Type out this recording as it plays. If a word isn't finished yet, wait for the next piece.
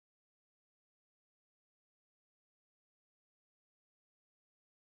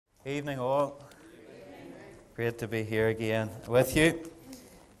Evening all. Great to be here again with you.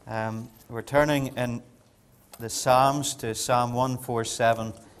 We're turning in the Psalms to Psalm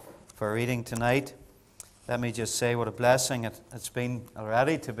 147 for reading tonight. Let me just say what a blessing it's been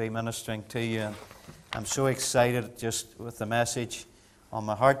already to be ministering to you. And I'm so excited just with the message on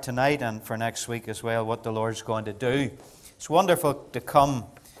my heart tonight and for next week as well, what the Lord's going to do. It's wonderful to come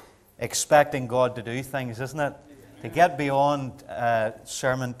expecting God to do things, isn't it? To get beyond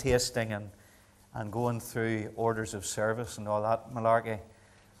sermon tasting and going through orders of service and all that malarkey,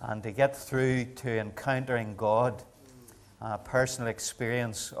 and to get through to encountering God, a personal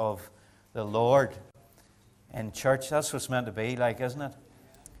experience of the Lord in church. That's what it's meant to be like, isn't it?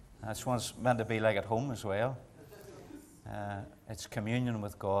 That's what it's meant to be like at home as well. It's communion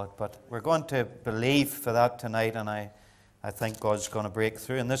with God. But we're going to believe for that tonight, and I think God's going to break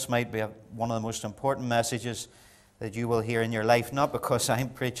through. And this might be one of the most important messages that you will hear in your life, not because I'm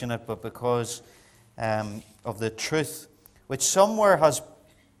preaching it, but because of the truth, which somewhere has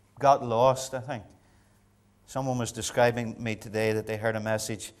got lost, I think. Someone was describing me today that they heard a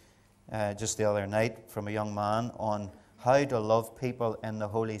message just the other night from a young man on how to love people in the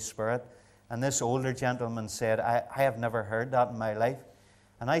Holy Spirit. And this older gentleman said, I have never heard that in my life.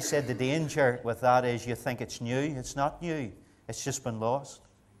 And I said the danger with that is you think it's new. It's not new. It's just been lost.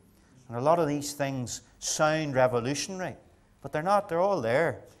 And a lot of these things sound revolutionary, but they're not. They're all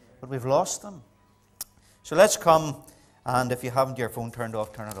there, but we've lost them. So let's come, and if you haven't your phone turned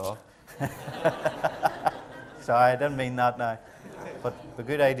off, turn it off. Sorry, I didn't mean that now. But a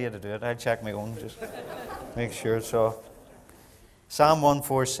good idea to do it. I'll check my own, just make sure it's off. Psalm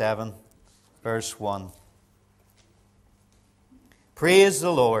 147, verse 1. Praise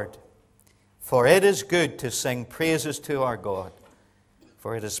the Lord, for it is good to sing praises to our God.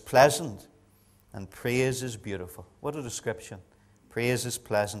 For it is pleasant, and praise is beautiful. What a description. Praise is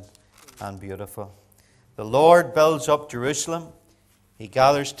pleasant and beautiful. The Lord builds up Jerusalem. He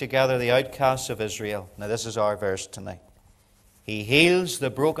gathers together the outcasts of Israel. Now this is our verse tonight. He heals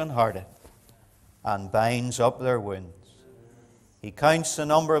the brokenhearted and binds up their wounds. He counts the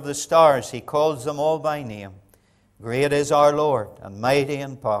number of the stars. He calls them all by name. Great is our Lord, and mighty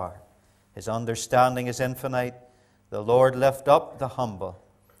in power. His understanding is infinite. The Lord lift up the humble,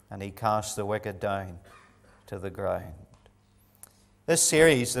 and He casts the wicked down to the ground. This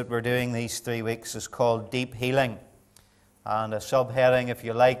series that we're doing these 3 weeks is called Deep Healing. And a subheading, if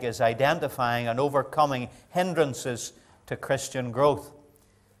you like, is Identifying and Overcoming Hindrances to Christian Growth.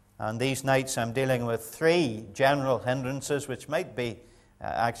 And these nights I'm dealing with 3 general hindrances, which might be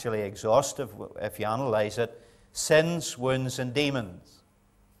actually exhaustive if you analyze it. Sins, wounds, and demons.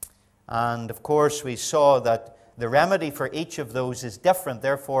 And of course we saw that the remedy for each of those is different.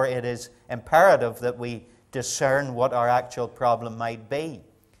 Therefore, it is imperative that we discern what our actual problem might be.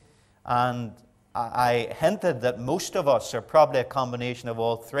 And I hinted that most of us are probably a combination of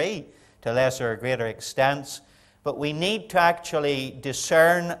all 3 to lesser or greater extents. But we need to actually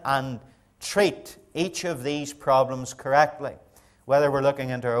discern and treat each of these problems correctly, whether we're looking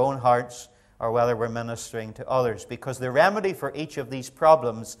into our own hearts or whether we're ministering to others, because the remedy for each of these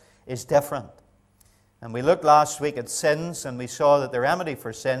problems is different. And we looked last week at sins, and we saw that the remedy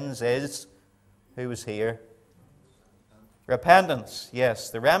for sins is, who was here? Repentance.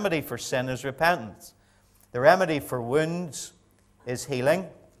 Yes, the remedy for sin is repentance. The remedy for wounds is healing,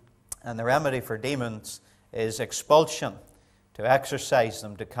 and the remedy for demons is expulsion, to exorcise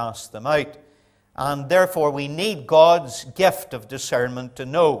them, to cast them out. And therefore we need God's gift of discernment to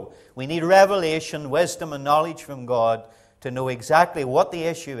know. We need revelation, wisdom, and knowledge from God to know exactly what the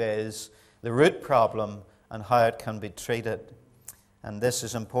issue is, the root problem, and how it can be treated. And this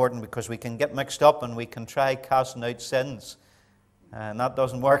is important because we can get mixed up and we can try casting out sins. And that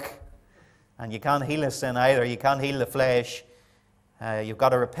doesn't work. And you can't heal a sin either. You can't heal the flesh. You've got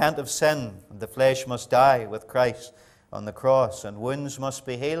to repent of sin. The flesh must die with Christ on the cross. And wounds must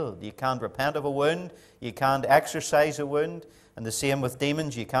be healed. You can't repent of a wound. You can't exorcise a wound. And the same with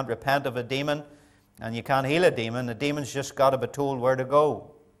demons. You can't repent of a demon. And you can't heal a demon. The demon's just got to be told where to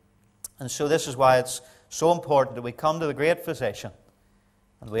go. And so this is why it's so important that we come to the great physician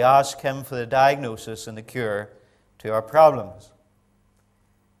and we ask Him for the diagnosis and the cure to our problems.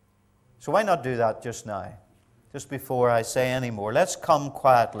 So why not do that just now? Just before I say any more. Let's come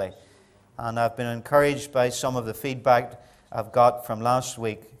quietly. And I've been encouraged by some of the feedback I've got from last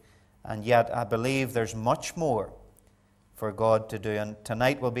week. And yet I believe there's much more for God to do. And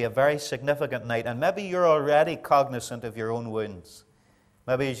tonight will be a very significant night. And maybe you're already cognizant of your own wounds.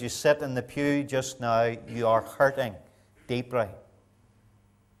 Maybe as you sit in the pew just now, you are hurting deeply.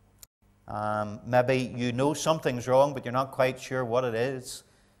 Maybe you know something's wrong, but you're not quite sure what it is.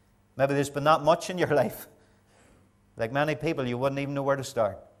 Maybe there's been not much in your life. Like many people, you wouldn't even know where to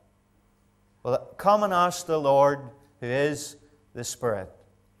start. Well, come and ask the Lord, who is the Spirit,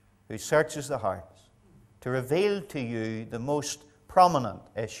 who searches the hearts, to reveal to you the most prominent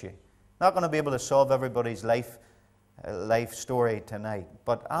issue. Not going to be able to solve everybody's life story tonight,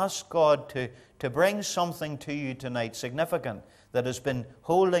 but ask God to bring something to you tonight significant that has been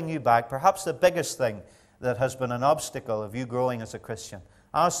holding you back. Perhaps the biggest thing that has been an obstacle of you growing as a Christian.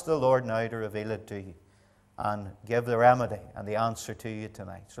 Ask the Lord now to reveal it to you and give the remedy and the answer to you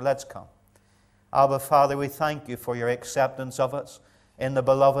tonight. So let's come. Abba, Father, we thank you for your acceptance of us in the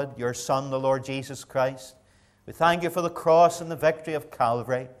beloved, your Son, the Lord Jesus Christ. We thank you for the cross and the victory of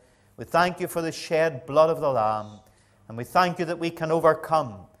Calvary. We thank you for the shed blood of the Lamb. And we thank you that we can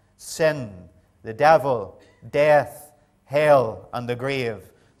overcome sin, the devil, death, hell, and the grave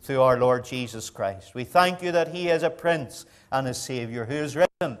through our Lord Jesus Christ. We thank you that He is a Prince and a Savior who is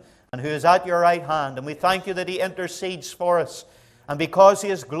risen and who is at your right hand. And we thank you that He intercedes for us. And because He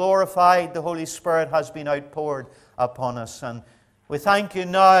is glorified, the Holy Spirit has been outpoured upon us. And we thank you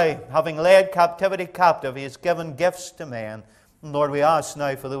now, having led captivity captive, He has given gifts to men. And Lord, we ask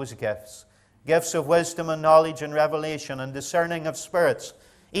now for those gifts. Gifts of wisdom and knowledge and revelation and discerning of spirits,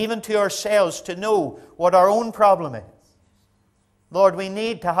 even to ourselves to know what our own problem is. Lord, we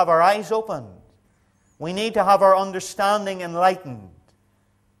need to have our eyes opened. We need to have our understanding enlightened,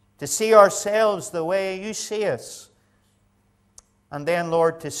 to see ourselves the way you see us. And then,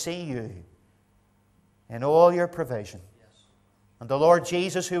 Lord, to see you in all your provision. And the Lord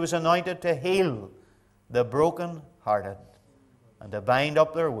Jesus, who was anointed to heal the broken-hearted and to bind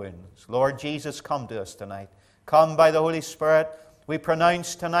up their wounds. Lord Jesus, come to us tonight. Come by the Holy Spirit. We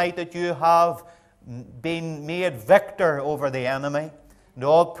pronounce tonight that you have been made victor over the enemy and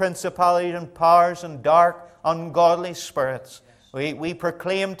all principalities and powers and dark, ungodly spirits. We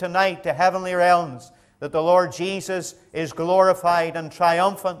proclaim tonight to heavenly realms that the Lord Jesus is glorified and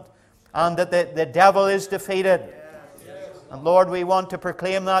triumphant and that the devil is defeated. And Lord, we want to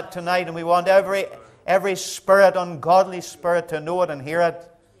proclaim that tonight, and we want every spirit, ungodly spirit, to know it and hear it.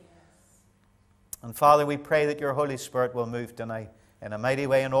 And Father, we pray that your Holy Spirit will move tonight in a mighty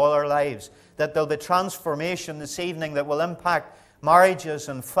way in all our lives, that there will be transformation this evening that will impact marriages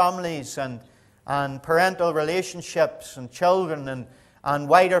and families and parental relationships and children and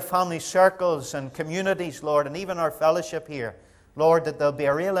wider family circles and communities, Lord, and even our fellowship here. Lord, that there will be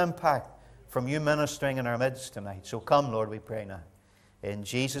a real impact from you ministering in our midst tonight. So come, Lord, we pray now. In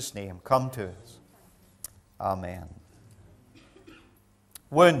Jesus' name, come to us. Amen.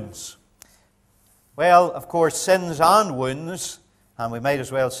 Wounds. Well, of course, sins and wounds, and we might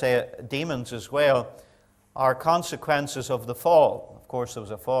as well say demons as well, are consequences of the fall. Of course, there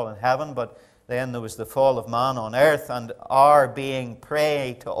was a fall in heaven, but then there was the fall of man on earth, and our being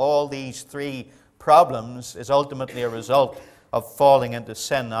prey to all these three problems is ultimately a result of falling into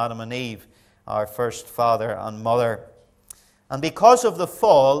sin. Adam and Eve, our first father and mother. And because of the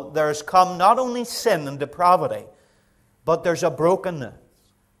fall, there has come not only sin and depravity, but there's a brokenness.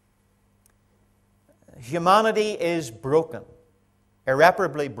 Humanity is broken,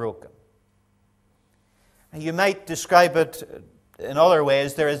 irreparably broken. You might describe it in other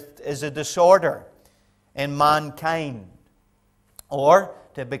ways. There is a disorder in mankind. Or,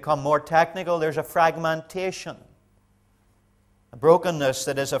 to become more technical, there's a fragmentation. A brokenness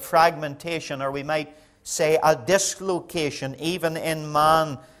that is a fragmentation, or we might say a dislocation, even in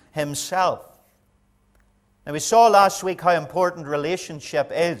man himself. Now, we saw last week how important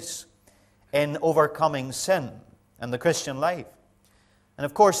relationship is in overcoming sin in the Christian life. And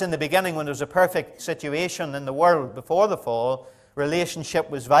of course, in the beginning, when there was a perfect situation in the world before the fall, relationship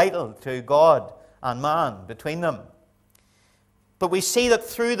was vital to God and man between them. But we see that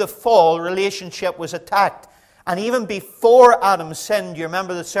through the fall, relationship was attacked. And even before Adam sinned, you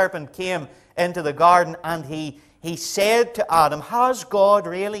remember the serpent came into the garden and he said to Adam, "Has God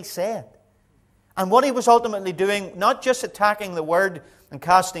really said?" And what he was ultimately doing, not just attacking the word and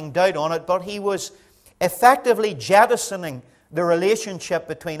casting doubt on it, but he was effectively jettisoning the relationship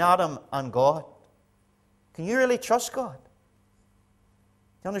between Adam and God. Can you really trust God?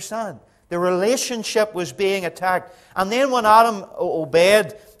 Do you understand? The relationship was being attacked. And then when Adam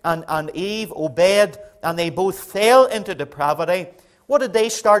obeyed and Eve obeyed, and they both fell into depravity, what did they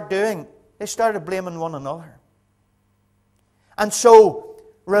start doing? They started blaming one another. And so,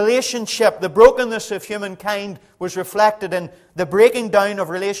 relationship, the brokenness of humankind, was reflected in the breaking down of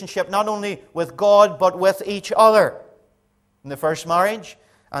relationship, not only with God, but with each other. In the first marriage,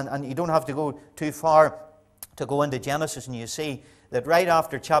 and you don't have to go too far to go into Genesis, and you see that right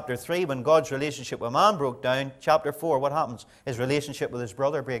after chapter 3, when God's relationship with man broke down, chapter 4, what happens? His relationship with his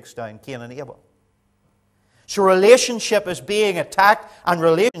brother breaks down, Cain and Abel. So relationship is being attacked and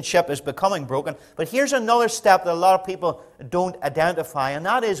relationship is becoming broken. But here's another step that a lot of people don't identify, and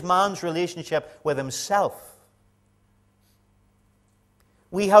that is man's relationship with himself.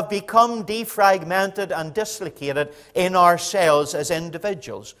 We have become defragmented and dislocated in ourselves as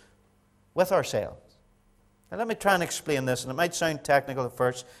individuals, with ourselves. Now let me try and explain this, and it might sound technical at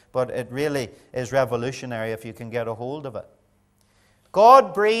first, but it really is revolutionary if you can get a hold of it.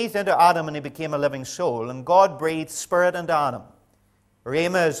 God breathed into Adam and he became a living soul, and God breathed spirit into Adam.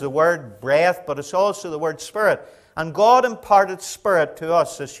 Rhema is the word breath, but it's also the word spirit. And God imparted spirit to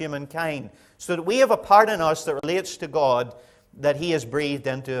us as humankind, so that we have a part in us that relates to God that he has breathed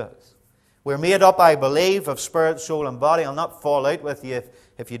into us. We're made up, I believe, of spirit, soul, and body. I'll not fall out with you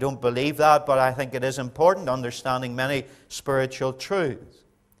if you don't believe that, but I think it is important understanding many spiritual truths.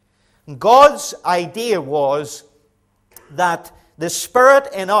 And God's idea was that the Spirit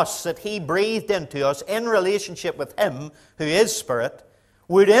in us that he breathed into us in relationship with him, who is Spirit,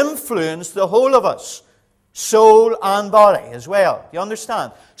 would influence the whole of us, soul and body as well. You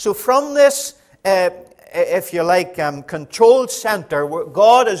understand? So from this, if you like, controlled center, where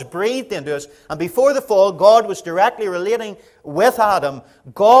God has breathed into us, and before the fall, God was directly relating with Adam,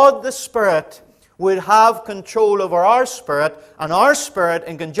 God the Spirit would have control over our spirit, and our spirit,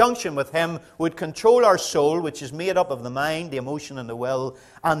 in conjunction with him, would control our soul, which is made up of the mind, the emotion, and the will.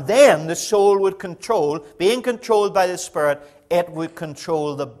 And then the soul would control, being controlled by the Spirit, it would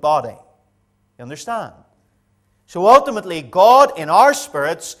control the body. You understand? So ultimately, God in our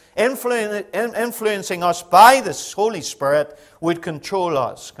spirits, influencing us by the Holy Spirit, would control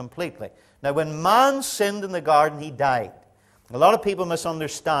us completely. Now, when man sinned in the garden, he died. A lot of people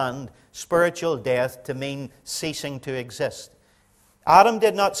misunderstand spiritual death to mean ceasing to exist. Adam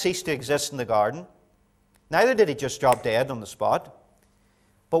did not cease to exist in the garden. Neither did he just drop dead on the spot.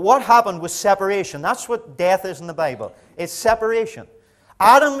 But what happened was separation. That's what death is in the Bible. It's separation.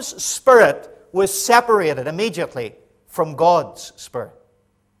 Adam's spirit was separated immediately from God's spirit.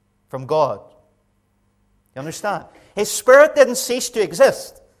 From God. You understand? His spirit didn't cease to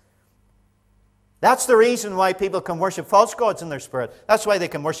exist. That's the reason why people can worship false gods in their spirit. That's why they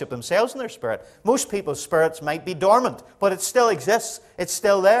can worship themselves in their spirit. Most people's spirits might be dormant, but it still exists. It's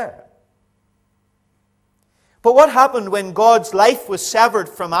still there. But what happened when God's life was severed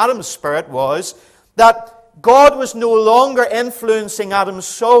from Adam's spirit was that God was no longer influencing Adam's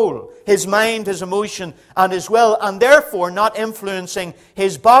soul, his mind, his emotion, and his will, and therefore not influencing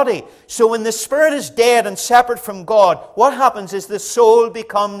his body. So when the spirit is dead and separate from God, what happens is the soul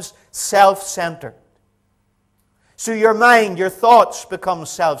becomes self-centered. So your mind, your thoughts become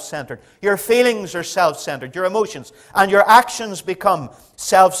self-centered. Your feelings are self-centered. Your emotions and your actions become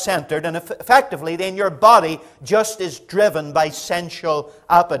self-centered. And effectively, then your body just is driven by sensual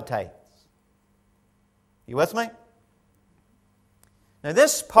appetite. You with me? Now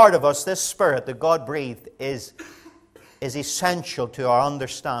this part of us, this spirit that God breathed, is essential to our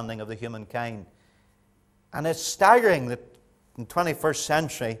understanding of the humankind. And it's staggering that in the 21st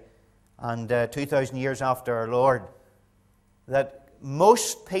century, and 2,000 years after our Lord, that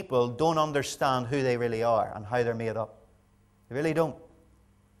most people don't understand who they really are and how they're made up. They really don't.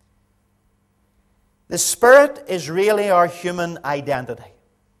 The Spirit is really our human identity,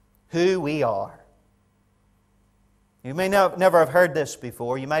 who we are. You may never have heard this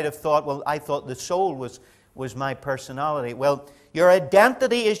before. You might have thought, well, I thought the soul was my personality. Well, your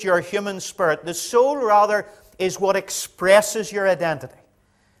identity is your human spirit. The soul, rather, is what expresses your identity.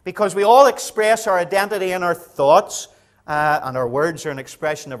 Because we all express our identity in our thoughts, and our words are an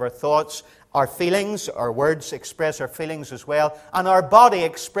expression of our thoughts. Our feelings, our words express our feelings as well. And our body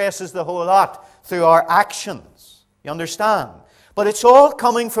expresses the whole lot through our actions. You understand? But it's all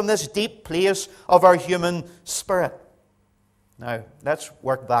coming from this deep place of our human spirit. Now, let's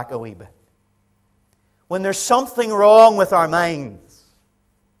work back a wee bit. When there's something wrong with our minds,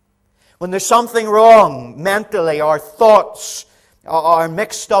 when there's something wrong mentally, our thoughts are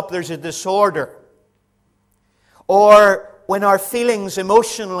mixed up, there's a disorder. Or when our feelings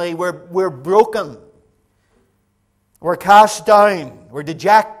emotionally, we're broken, we're cast down, we're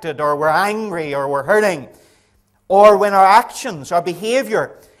dejected, or we're angry, or we're hurting. Or when our actions, our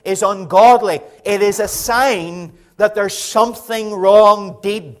behavior is ungodly, it is a sign that there's something wrong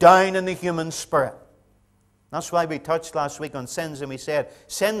deep down in the human spirit. That's why we touched last week on sins, and we said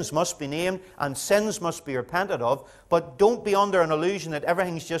sins must be named and sins must be repented of, but don't be under an illusion that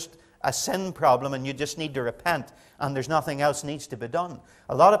everything's just a sin problem and you just need to repent and there's nothing else needs to be done.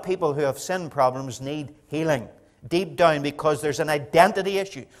 A lot of people who have sin problems need healing deep down, because there's an identity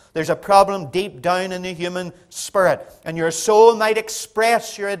issue. There's a problem deep down in the human spirit. And your soul might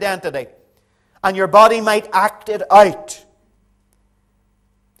express your identity, and your body might act it out.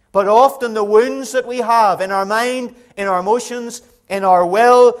 But often the wounds that we have in our mind, in our emotions, in our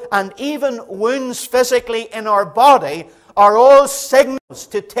will, and even wounds physically in our body are all signals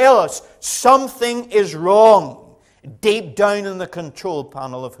to tell us something is wrong deep down in the control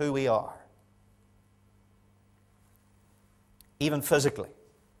panel of who we are. Even physically.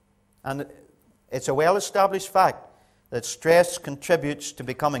 And it's a well-established fact that stress contributes to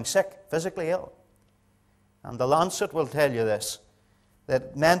becoming sick, physically ill. And the Lancet will tell you this,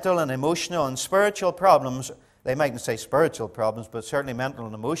 that mental and emotional and spiritual problems, they mightn't say spiritual problems, but certainly mental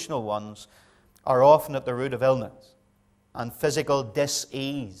and emotional ones, are often at the root of illness and physical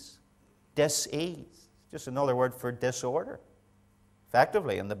dis-ease. Dis-ease. Just another word for disorder,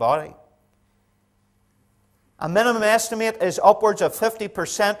 effectively, in the body. A minimum estimate is upwards of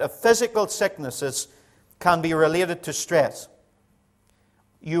 50% of physical sicknesses can be related to stress.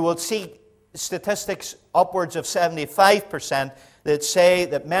 You will see statistics upwards of 75% that say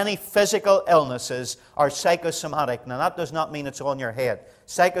that many physical illnesses are psychosomatic. Now, that does not mean it's on your head.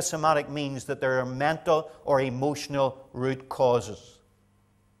 Psychosomatic means that there are mental or emotional root causes.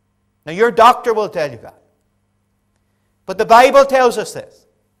 Now, your doctor will tell you that. But the Bible tells us this.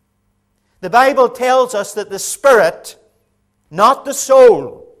 The Bible tells us that the spirit, not the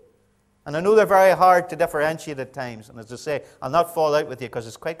soul, and I know they're very hard to differentiate at times, and as I say, I'll not fall out with you because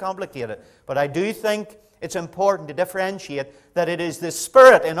it's quite complicated, but I do think it's important to differentiate that it is the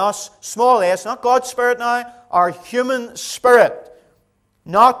spirit in us, small s, not God's spirit now, our human spirit,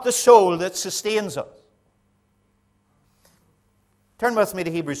 not the soul, that sustains us. Turn with me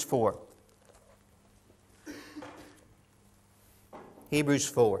to Hebrews 4. Hebrews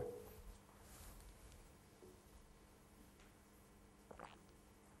 4.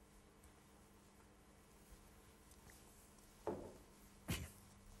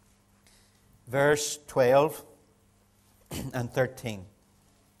 Verse 12 and 13.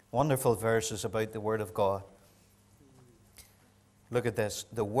 Wonderful verses about the Word of God. Look at this.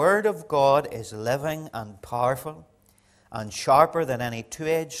 The Word of God is living and powerful and sharper than any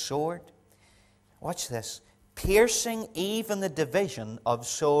two-edged sword. Watch this. Piercing even the division of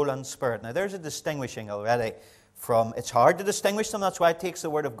soul and spirit. Now there's a distinguishing already from, it's hard to distinguish them, that's why it takes the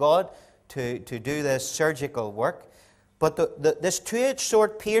Word of God to do this surgical work. But this two-edged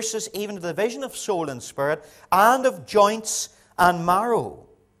sword pierces even the division of soul and spirit and of joints and marrow.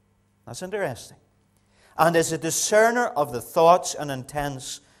 That's interesting. And is a discerner of the thoughts and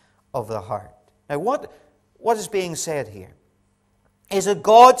intents of the heart. Now what is being said here is that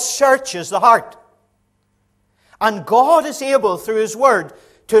God searches the heart. And God is able, through His Word,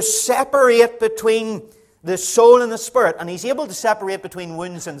 to separate between the soul and the spirit. And He's able to separate between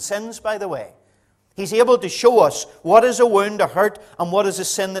wounds and sins, by the way. He's able to show us what is a wound, a hurt, and what is a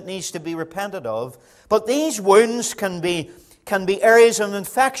sin that needs to be repented of. But these wounds can be areas of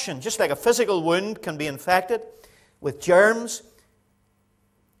infection, just like a physical wound can be infected with germs.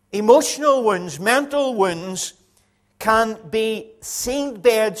 Emotional wounds, mental wounds can be seed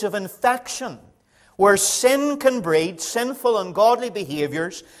beds of infection where sin can breed, sinful, ungodly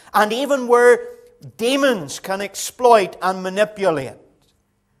behaviors, and even where demons can exploit and manipulate.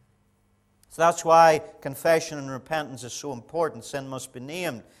 So that's why confession and repentance is so important. Sin must be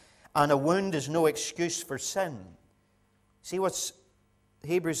named. And a wound is no excuse for sin. See what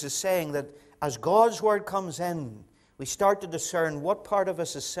Hebrews is saying, that as God's Word comes in, we start to discern what part of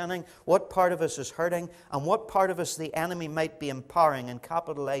us is sinning, what part of us is hurting, and what part of us the enemy might be empowering and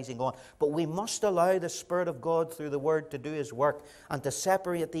capitalizing on. But we must allow the Spirit of God through the Word to do His work and to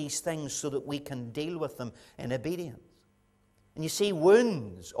separate these things so that we can deal with them in obedience. And you see,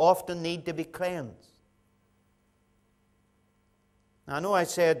 wounds often need to be cleansed. Now, I know I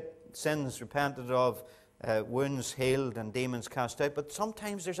said sins repented of, wounds healed and demons cast out, but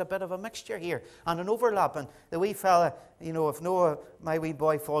sometimes there's a bit of a mixture here and an overlap. And the wee fella, if Noah, my wee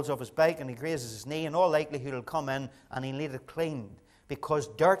boy, falls off his bike and he grazes his knee, in all likelihood he'll come in and he'll need it cleaned because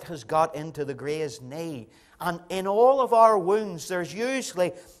dirt has got into the grazed knee. And in all of our wounds, there's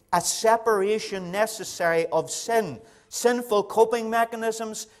usually a separation necessary of sin. Sinful coping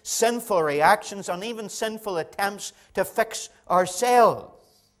mechanisms, sinful reactions, and even sinful attempts to fix ourselves.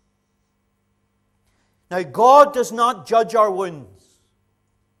 Now, God does not judge our wounds.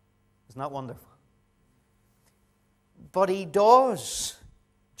 Isn't that wonderful? But He does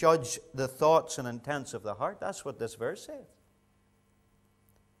judge the thoughts and intents of the heart. That's what this verse says.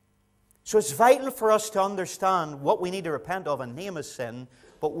 So it's vital for us to understand what we need to repent of and name as sin,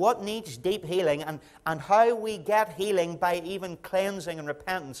 but what needs deep healing, and how we get healing by even cleansing and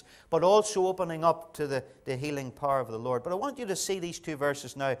repentance, but also opening up to the healing power of the Lord. But I want you to see these two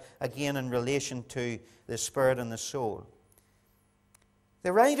verses now again in relation to the spirit and the soul.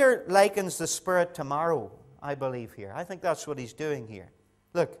 The writer likens the spirit to marrow, I believe here. I think that's what he's doing here.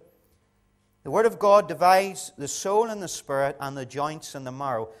 Look, the Word of God divides the soul and the spirit and the joints and the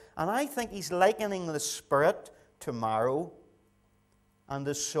marrow. And I think he's likening the spirit to marrow and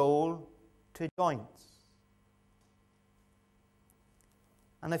the soul to joints.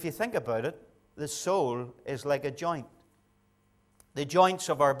 And if you think about it, the soul is like a joint. The joints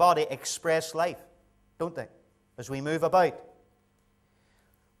of our body express life, don't they, as we move about.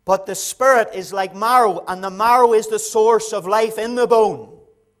 But the spirit is like marrow, and the marrow is the source of life in the bone.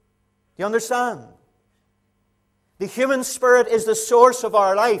 Do you understand? The human spirit is the source of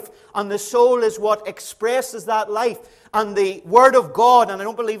our life, and the soul is what expresses that life. And the Word of God, and I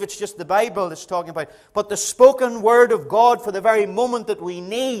don't believe it's just the Bible that's talking about, but the spoken Word of God for the very moment that we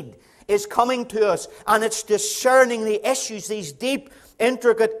need is coming to us, and it's discerning the issues, these deep,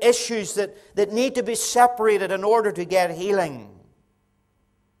 intricate issues that need to be separated in order to get healing.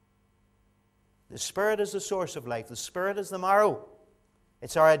 The Spirit is the source of life. The Spirit is the marrow.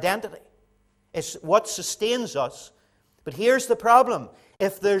 It's our identity. It's what sustains us. But here's the problem.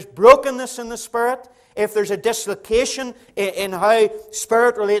 If there's brokenness in the Spirit, if there's a dislocation in how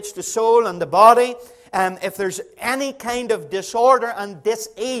Spirit relates to soul and the body, if there's any kind of disorder and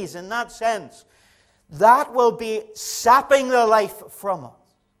dis-ease in that sense, that will be sapping the life from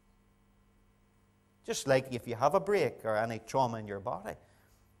us. Just like if you have a break or any trauma in your body.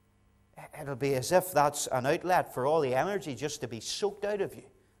 It'll be as if that's an outlet for all the energy just to be soaked out of you.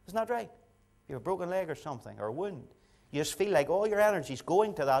 Isn't that right? If you have a broken leg or something, or a wound, you just feel like all your energy's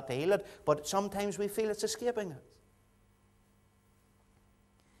going to that to heal it, but sometimes we feel it's escaping us.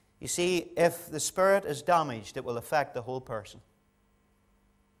 You see, if the spirit is damaged, it will affect the whole person.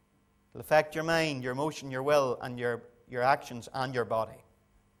 It will affect your mind, your emotion, your will, and your actions, and your body.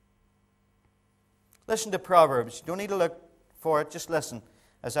 Listen to Proverbs. You don't need to look for it, just listen.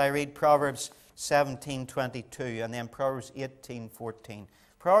 As I read Proverbs 17:22 and then Proverbs 18:14.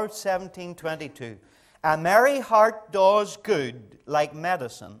 Proverbs 17:22. A merry heart does good like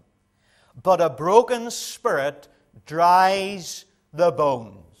medicine, but a broken spirit dries the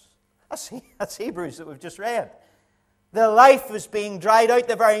bones. That's Hebrews that we've just read. The life is being dried out.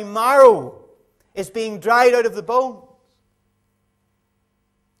 The very marrow is being dried out of the bones.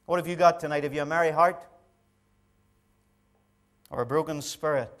 What have you got tonight? Have you a merry heart? Or a broken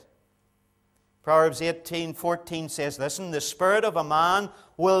spirit? Proverbs 18:14 says, listen, the spirit of a man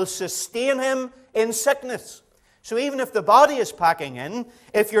will sustain him in sickness. So even if the body is packing in,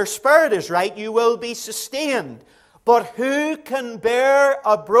 if your spirit is right, you will be sustained. But who can bear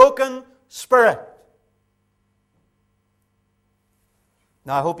a broken spirit?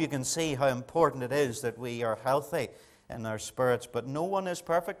 Now I hope you can see how important it is that we are healthy in our spirits, but no one is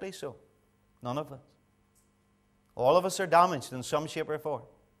perfectly so. None of us. All of us are damaged in some shape or form.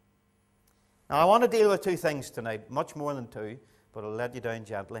 Now, I want to deal with two things tonight, much more than two, but I'll let you down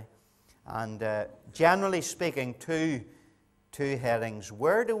gently. And generally speaking, two headings.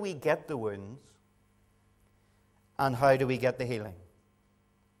 Where do we get the wounds? And how do we get the healing?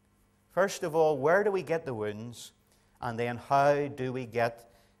 First of all, where do we get the wounds? And then how do we get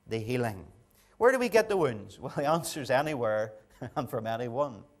the healing? Where do we get the wounds? Well, the answer is anywhere and from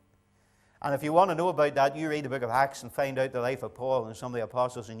anyone. And if you want to know about that, you read the book of Acts and find out the life of Paul and some of the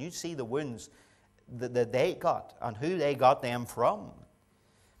apostles, and you see the wounds that they got and who they got them from.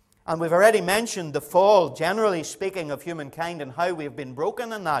 And we've already mentioned the fall, generally speaking, of humankind and how we've been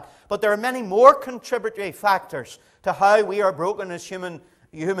broken in that. But there are many more contributory factors to how we are broken as human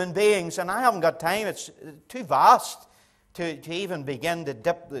beings. And I haven't got time. It's too vast to even begin to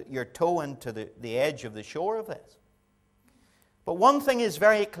dip your toe into the edge of the shore of this. But one thing is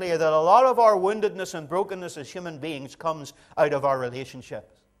very clear, that a lot of our woundedness and brokenness as human beings comes out of our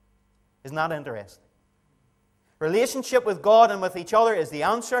relationships. Isn't that interesting? Relationship with God and with each other is the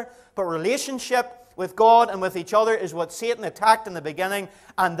answer, but relationship with God and with each other is what Satan attacked in the beginning,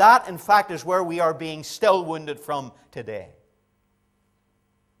 and that, in fact, is where we are being still wounded from today.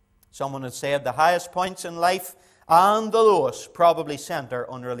 Someone had said the highest points in life and the lowest probably center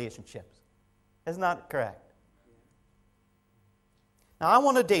on relationships. Isn't that correct? Now, I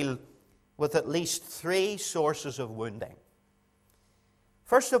want to deal with at least three sources of wounding.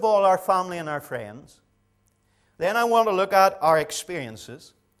 First of all, our family and our friends. Then I want to look at our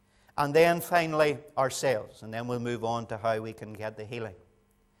experiences. And then finally, ourselves. And then we'll move on to how we can get the healing.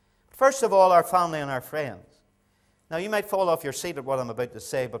 First of all, our family and our friends. Now, you might fall off your seat at what I'm about to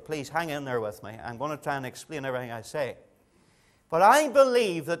say, but please hang in there with me. I'm going to try and explain everything I say. But I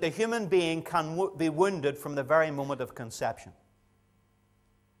believe that the human being can be wounded from the very moment of conception.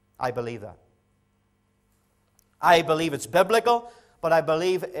 I believe that. I believe it's biblical, but I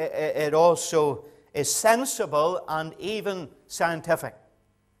believe it also is sensible and even scientific.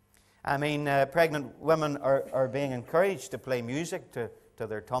 I mean, pregnant women are being encouraged to play music to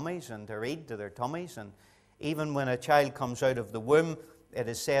their tummies and to read to their tummies. And even when a child comes out of the womb, it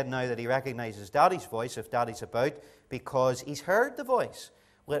is said now that he recognizes Daddy's voice if Daddy's about, because he's heard the voice.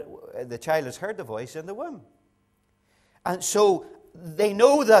 The child has heard the voice in the womb. And so they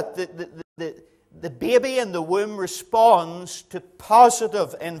know that the baby in the womb responds to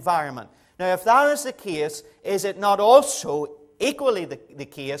positive environment. Now, if that is the case, is it not also equally the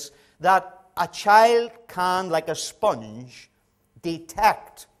case that a child can, like a sponge,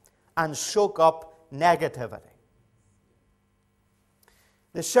 detect and soak up negativity?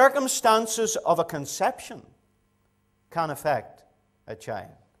 The circumstances of a conception can affect a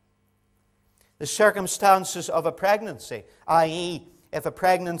child. The circumstances of a pregnancy, i.e., if a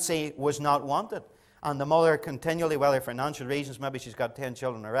pregnancy was not wanted, and the mother continually, whether for financial reasons, maybe she's got 10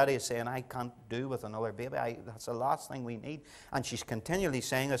 children already, is saying, I can't do with another baby. That's the last thing we need. And she's continually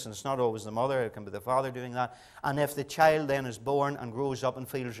saying this, and it's not always the mother, it can be the father doing that. And if the child then is born and grows up and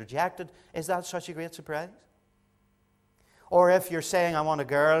feels rejected, is that such a great surprise? Or if you're saying, I want a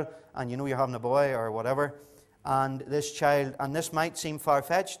girl, and you know you're having a boy or whatever, and this child, and this might seem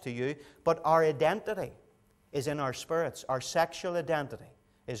far-fetched to you, but our identity is in our spirits. Our sexual identity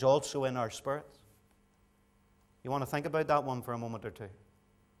is also in our spirits. You want to think about that one for a moment or two? I'm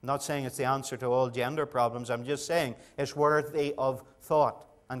not saying it's the answer to all gender problems. I'm just saying it's worthy of thought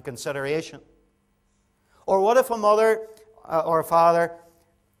and consideration. Or what if a mother or a father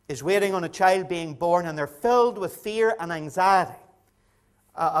is waiting on a child being born and they're filled with fear and anxiety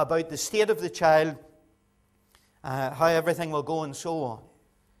about the state of the child, how everything will go and so on?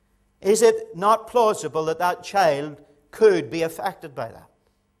 Is it not plausible that that child could be affected by that?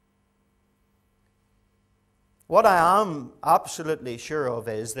 What I am absolutely sure of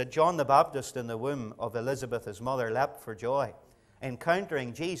is that John the Baptist in the womb of Elizabeth, his mother, leapt for joy,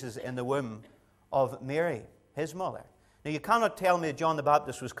 encountering Jesus in the womb of Mary, his mother. Now, you cannot tell me that John the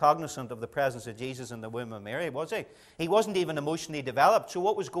Baptist was cognizant of the presence of Jesus in the womb of Mary, was he? He wasn't even emotionally developed, so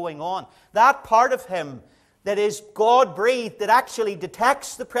what was going on? That part of him that is God-breathed, that actually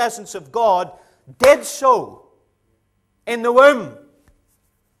detects the presence of God, did so in the womb.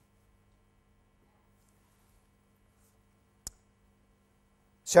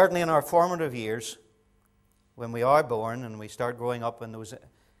 Certainly in our formative years, when we are born and we start growing up in those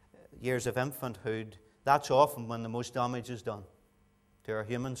years of infanthood, that's often when the most damage is done to our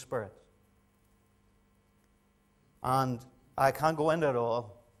human spirit. And I can't go into it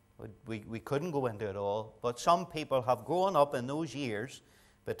all. We couldn't go into it all. But some people have grown up in those years,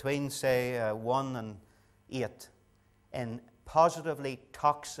 between, say, 1 and 8, in positively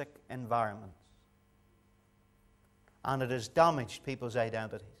toxic environments. And it has damaged people's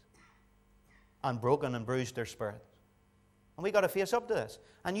identities and broken and bruised their spirits. And we've got to face up to this.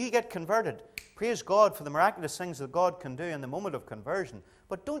 And you get converted. Praise God for the miraculous things that God can do in the moment of conversion.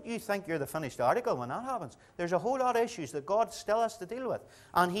 But don't you think you're the finished article when that happens. There's a whole lot of issues that God still has to deal with.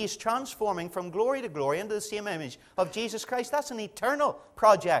 And He's transforming from glory to glory into the same image of Jesus Christ. That's an eternal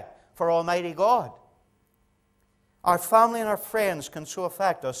project for Almighty God. Our family and our friends can so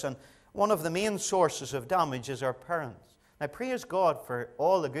affect us, and one of the main sources of damage is our parents. Now, praise God for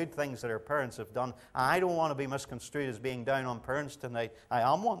all the good things that our parents have done. And I don't want to be misconstrued as being down on parents tonight. I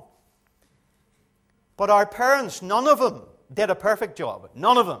am one. But our parents, none of them did a perfect job.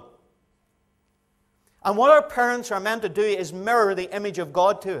 None of them. And what our parents are meant to do is mirror the image of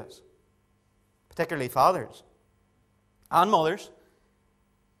God to us. Particularly fathers and mothers.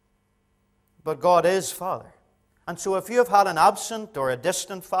 But God is Father. And so if you have had an absent or a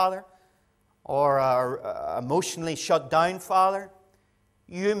distant father, or an emotionally shut down father,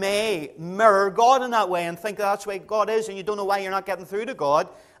 you may mirror God in that way and think that's the way God is, and you don't know why you're not getting through to God,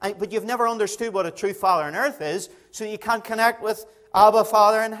 but you've never understood what a true father on earth is, so you can't connect with Abba,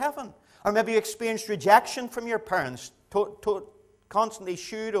 Father in heaven. Or maybe you experienced rejection from your parents, constantly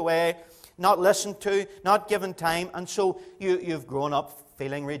shooed away, not listened to, not given time, and so you've grown up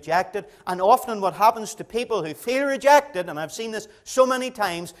feeling rejected. And often what happens to people who feel rejected, and I've seen this so many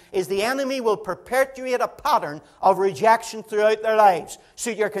times, is the enemy will perpetuate a pattern of rejection throughout their lives. So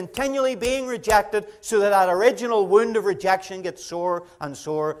you're continually being rejected, so that original wound of rejection gets sore and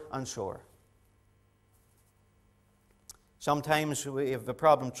sore and sore. Sometimes we have a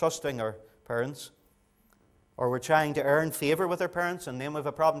problem trusting our parents or we're trying to earn favor with our parents, and then we have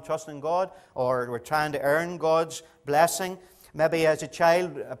a problem trusting God, or we're trying to earn God's blessing. Maybe as a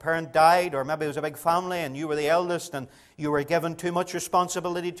child, a parent died, or maybe it was a big family and you were the eldest and you were given too much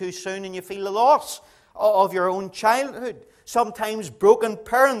responsibility too soon and you feel the loss of your own childhood. Sometimes broken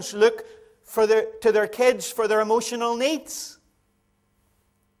parents look to their kids for their emotional needs.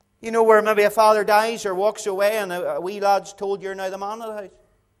 You know, where maybe a father dies or walks away and a wee lad's told you're now the man of the house.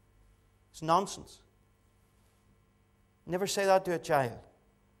 It's nonsense. Never say that to a child.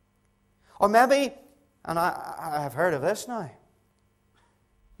 Or maybe, and I have heard of this now,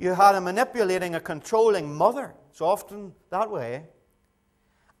 you had a manipulating, a controlling mother. It's often that way.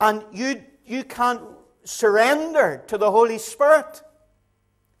 And you can't surrender to the Holy Spirit.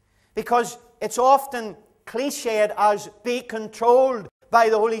 Because it's often cliched as be controlled by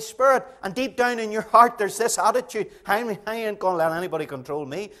the Holy Spirit. And deep down in your heart there's this attitude, I ain't going to let anybody control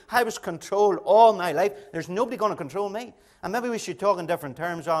me. I was controlled all my life. There's nobody going to control me. And maybe we should talk in different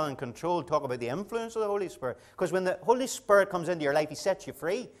terms rather than control, talk about the influence of the Holy Spirit. Because when the Holy Spirit comes into your life, He sets you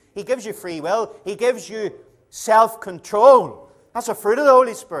free. He gives you free will. He gives you self-control. That's a fruit of the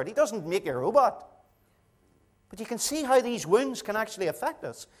Holy Spirit. He doesn't make you a robot. But you can see how these wounds can actually affect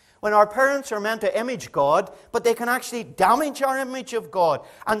us. When our parents are meant to image God, but they can actually damage our image of God.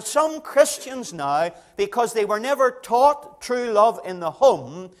 And some Christians now, because they were never taught true love in the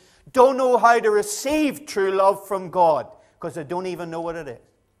home, don't know how to receive true love from God, because they don't even know what it is.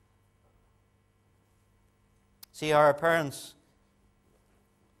 See how our parents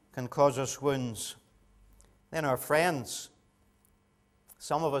can cause us wounds. Then our friends.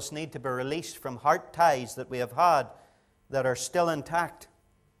 Some of us need to be released from heart ties that we have had that are still intact.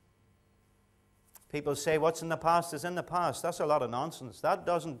 People say what's in the past is in the past. That's a lot of nonsense. That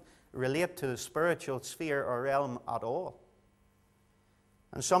doesn't relate to the spiritual sphere or realm at all.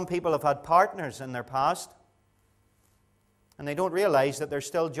 And some people have had partners in their past and they don't realize that they're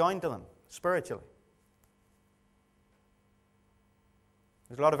still joined to them spiritually.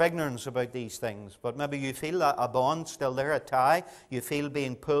 There's a lot of ignorance about these things, but maybe you feel a bond still there, a tie. You feel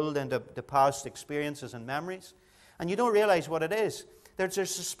being pulled into the past experiences and memories, and you don't realize what it is. There's a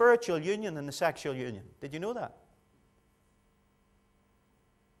spiritual union and a sexual union. Did you know that?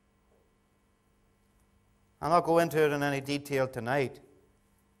 I'll not go into it in any detail tonight,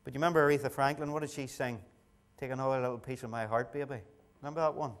 but you remember Aretha Franklin? What did she sing? Take another little piece of my heart, baby. Remember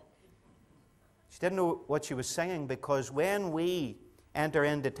that one? She didn't know what she was singing, because when we enter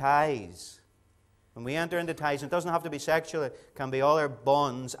into ties, and it doesn't have to be sexual, it can be other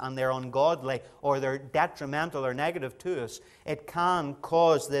bonds, and they're ungodly or they're detrimental or negative to us. It can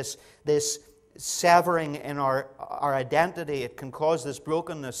cause this severing in our identity. It can cause this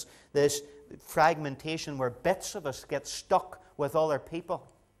brokenness, this fragmentation where bits of us get stuck with other people.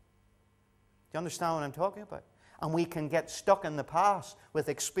 Do you understand what I'm talking about? And we can get stuck in the past with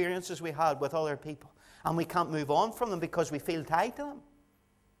experiences we had with other people. And we can't move on from them because we feel tied to them.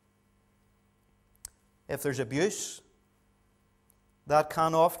 If there's abuse, that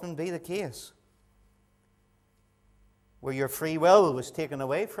can often be the case. Where your free will was taken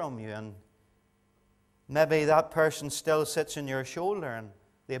away from you, and maybe that person still sits in your shoulder and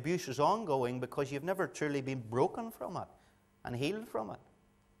the abuse is ongoing because you've never truly been broken from it and healed from it.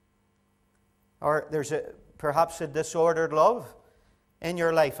 Or there's perhaps a disordered love in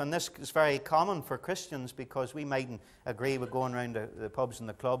your life, and this is very common for Christians because we mightn't agree with going around the pubs and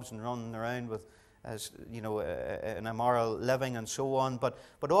the clubs and running around with, as you know, an immoral living and so on. But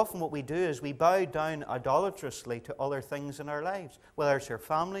often what we do is we bow down idolatrously to other things in our lives, whether it's our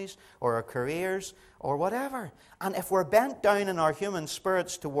families or our careers or whatever. And if we're bent down in our human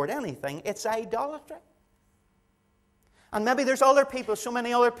spirits toward anything, it's idolatry. And maybe there's other people, so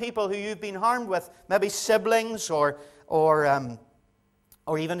many other people who you've been harmed with, maybe siblings or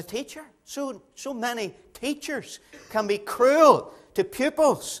even a teacher. So many teachers can be cruel to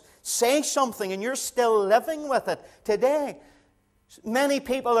pupils. Say something and you're still living with it today. Many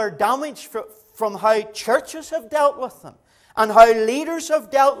people are damaged from how churches have dealt with them and how leaders have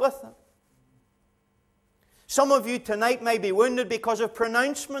dealt with them. Some of you tonight may be wounded because of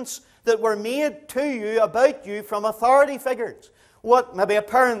pronouncements that were made to you, about you, from authority figures. What maybe a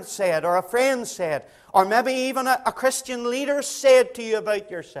parent said or a friend said, or maybe even a Christian leader said to you about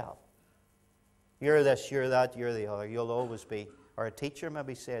yourself. You're this, you're that, you're the other. You'll always be. Or a teacher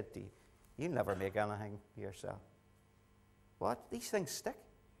maybe said to you, you'll never make anything of yourself. What? These things stick.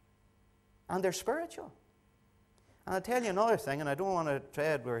 And they're spiritual. And I'll tell you another thing, and I don't want to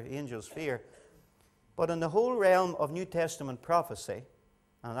tread where angels fear, but in the whole realm of New Testament prophecy,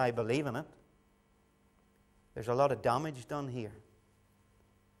 and I believe in it, there's a lot of damage done here.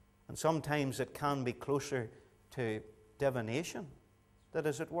 And sometimes it can be closer to divination that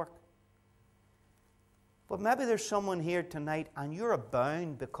is at work. But maybe there's someone here tonight and you're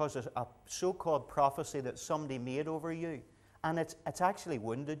bound because of a so-called prophecy that somebody made over you, and it's actually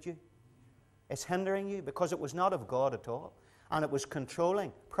wounded you. It's hindering you because it was not of God at all, and it was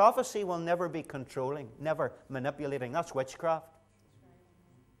controlling. Prophecy will never be controlling, never manipulating. That's witchcraft.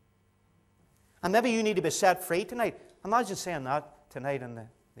 And maybe you need to be set free tonight. Imagine saying that tonight in the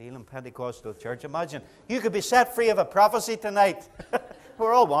Elim Pentecostal Church. Imagine you could be set free of a prophecy tonight.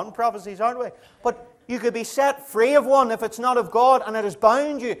 We're all wanting prophecies, aren't we? But you could be set free of one if it's not of God and it has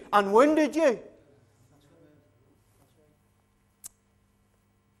bound you and wounded you.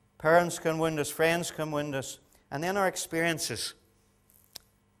 Parents can wound us, friends can wound us, and then our experiences.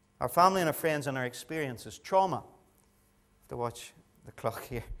 Our family and our friends and our experiences. Trauma. I have to watch the clock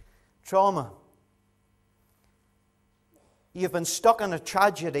here. Trauma. You've been stuck in a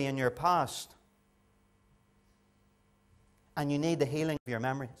tragedy in your past, and you need the healing of your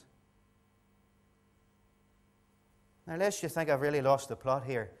memories. Now, lest you think I've really lost the plot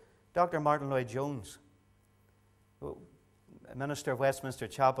here, Dr. Martin Lloyd-Jones, a minister of Westminster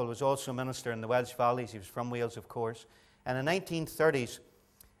Chapel, was also a minister in the Welsh Valleys. He was from Wales, of course. And in the 1930s,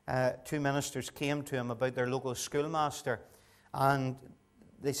 two ministers came to him about their local schoolmaster, and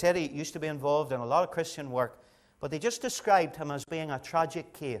they said he used to be involved in a lot of Christian work, but they just described him as being a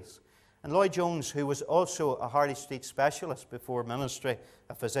tragic case. And Lloyd-Jones, who was also a Harley Street specialist before ministry,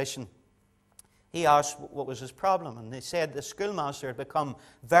 a physician, he asked what was his problem. And they said the schoolmaster had become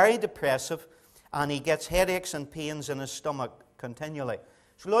very depressive and he gets headaches and pains in his stomach continually.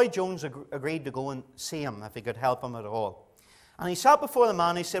 So Lloyd-Jones agreed to go and see him if he could help him at all. And he sat before the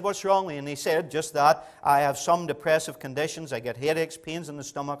man, he said, "What's wrong with you?" And he said, "Just that, I have some depressive conditions, I get headaches, pains in the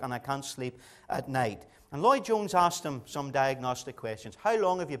stomach, and I can't sleep at night." And Lloyd-Jones asked him some diagnostic questions. "How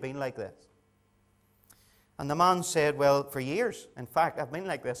long have you been like this?" And the man said, "Well, for years. In fact, I've been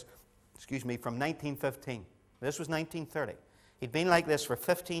like this, from 1915. This was 1930. He'd been like this for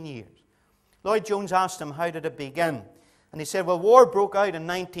 15 years. Lloyd-Jones asked him, "How did it begin?" And he said, "Well, war broke out in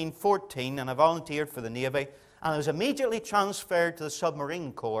 1914, and I volunteered for the Navy, and I was immediately transferred to the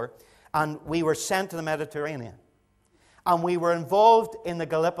submarine corps, and we were sent to the Mediterranean. And we were involved in the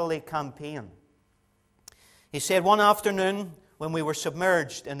Gallipoli campaign." He said, "One afternoon, when we were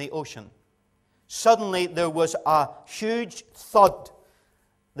submerged in the ocean, suddenly there was a huge thud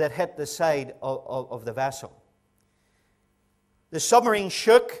that hit the side of the vessel. The submarine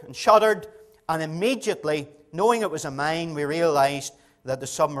shook and shuddered, and immediately, knowing it was a mine, we realized that the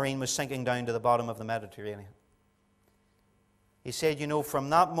submarine was sinking down to the bottom of the Mediterranean." He said, "You know, from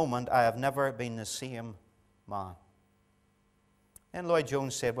that moment, I have never been the same man." Then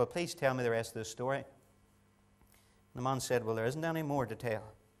Lloyd-Jones said, "Well, please tell me the rest of the story." The man said, "Well, there isn't any more to tell."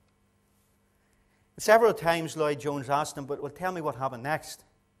 Several times Lloyd-Jones asked him, "But well, tell me what happened next."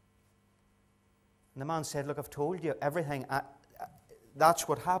 And the man said, "Look, I've told you everything. That's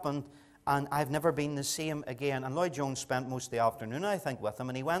what happened, and I've never been the same again." And Lloyd-Jones spent most of the afternoon, I think, with him,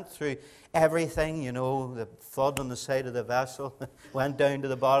 and he went through everything, you know, the thud on the side of the vessel, went down to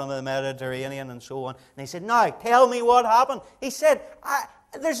the bottom of the Mediterranean and so on. And he said, "Now, tell me what happened." He said,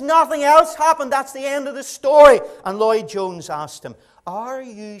 "There's nothing else happened. That's the end of the story." And Lloyd-Jones asked him, "Are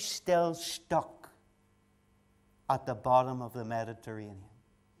you still stuck at the bottom of the Mediterranean?"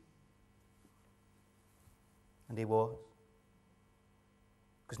 And he was.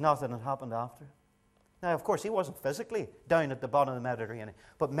 Because nothing had happened after. Now, of course, he wasn't physically down at the bottom of the Mediterranean,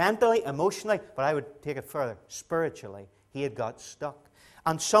 but mentally, emotionally, but I would take it further, spiritually, he had got stuck.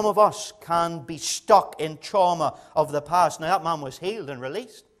 And some of us can be stuck in trauma of the past. Now, that man was healed and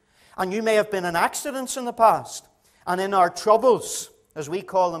released. And you may have been in accidents in the past. And in our troubles, as we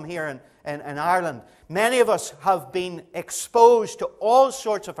call them here in Ireland, many of us have been exposed to all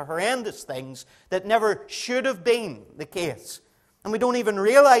sorts of horrendous things that never should have been the case. And we don't even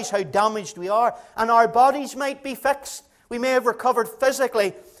realize how damaged we are. And our bodies might be fixed. We may have recovered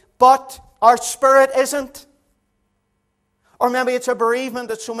physically, but our spirit isn't. Or maybe it's a bereavement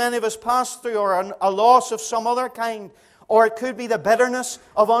that so many of us pass through, or a loss of some other kind. Or it could be the bitterness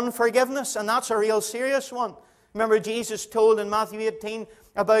of unforgiveness, and that's a real serious one. Remember Jesus told in Matthew 18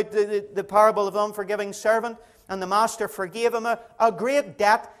 about the parable of the unforgiving servant, and the master forgave him a great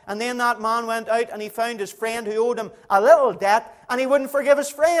debt, and then that man went out and he found his friend who owed him a little debt, and he wouldn't forgive his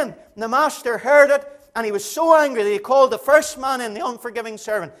friend. And the master heard it, and he was so angry that he called the first man in, the unforgiving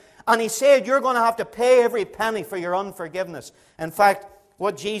servant, and he said, "You're going to have to pay every penny for your unforgiveness." In fact,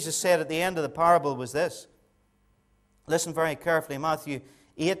 what Jesus said at the end of the parable was this. Listen very carefully. Matthew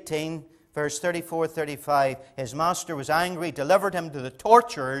 18, verse 34, 35, his master was angry, delivered him to the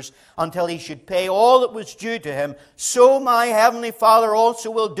torturers until he should pay all that was due to him. So my heavenly Father also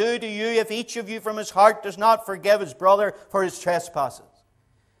will do to you if each of you from his heart does not forgive his brother for his trespasses.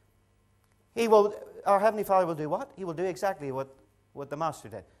 Our heavenly Father will do what? He will do exactly what the master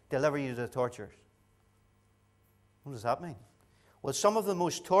did. Deliver you to the torturers. What does that mean? Well, some of the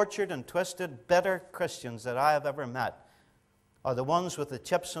most tortured and twisted, bitter Christians that I have ever met are the ones with the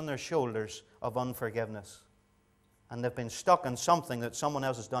chips on their shoulders of unforgiveness. And they've been stuck in something that someone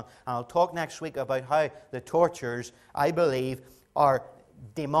else has done. And I'll talk next week about how the torturers, I believe, are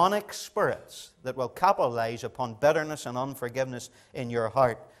demonic spirits that will capitalize upon bitterness and unforgiveness in your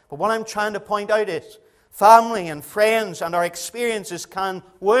heart. But what I'm trying to point out is family and friends and our experiences can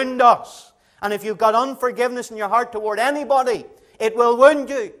wound us. And if you've got unforgiveness in your heart toward anybody, it will wound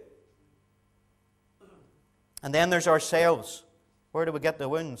you. And then there's ourselves. Where do we get the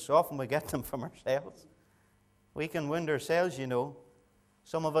wounds? Often we get them from ourselves. We can wound ourselves, you know.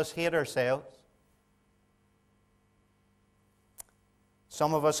 Some of us hate ourselves.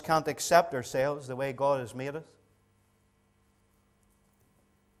 Some of us can't accept ourselves the way God has made us.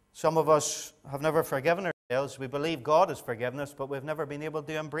 Some of us have never forgiven ourselves. We believe God has forgiven us, but we've never been able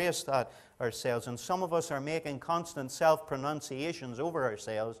to embrace that ourselves. And some of us are making constant self-pronunciations over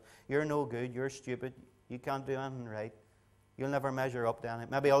ourselves. You're no good. You're stupid. You can't do anything right. You'll never measure up to anything.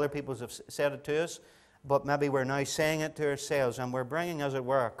 Maybe other people have said it to us, but maybe we're now saying it to ourselves, and we're bringing, as it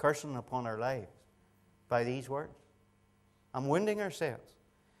were, a cursing upon our lives by these words. I'm wounding ourselves.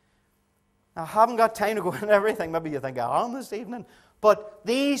 Now, I haven't got time to go into everything. Maybe you think I am this evening. But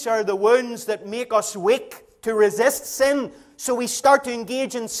these are the wounds that make us weak to resist sin. So we start to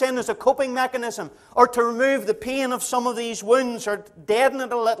engage in sin as a coping mechanism, or to remove the pain of some of these wounds, or deaden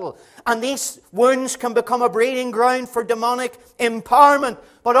it a little. And these wounds can become a breeding ground for demonic empowerment.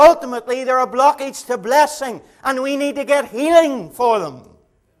 But ultimately, they're a blockage to blessing, and we need to get healing for them.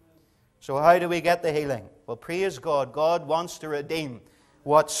 So how do we get the healing? Well, praise God. God wants to redeem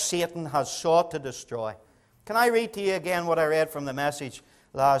what Satan has sought to destroy. Can I read to you again what I read from the message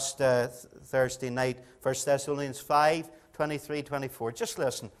last Thursday night, 1 Thessalonians 5, 23, 24. Just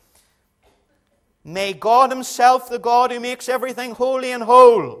listen. May God himself, the God who makes everything holy and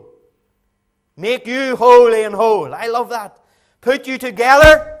whole, make you holy and whole. I love that. Put you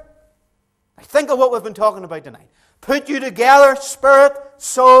together. Think of what we've been talking about tonight. Put you together, spirit,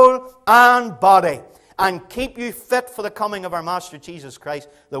 soul, and body, and keep you fit for the coming of our Master Jesus Christ.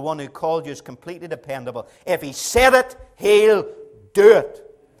 The one who called you is completely dependable. If he said it, he'll do it.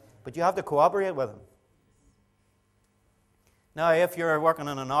 But you have to cooperate with him. Now, if you're working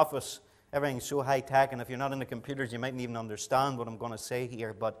in an office, everything's so high-tech, and if you're not into computers, you mightn't even understand what I'm going to say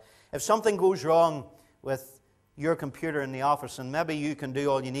here. But if something goes wrong with your computer in the office, and maybe you can do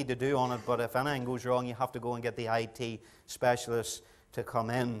all you need to do on it, but if anything goes wrong, you have to go and get the IT specialist to come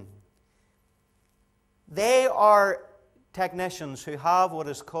in. They are technicians who have what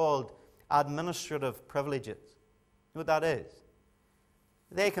is called administrative privileges. You know what that is?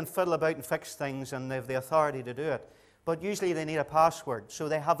 They can fiddle about and fix things, and they have the authority to do it. But usually they need a password. So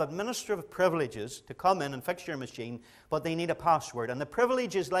they have administrative privileges to come in and fix your machine, but they need a password. And the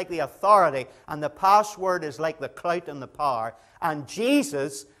privilege is like the authority, and the password is like the clout and the power. And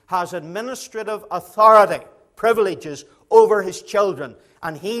Jesus has administrative authority, privileges over his children.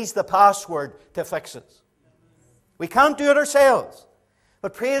 And he's the password to fix it. We can't do it ourselves.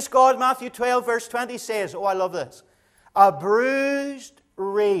 But praise God, Matthew 12, verse 20 says, oh, I love this. A bruised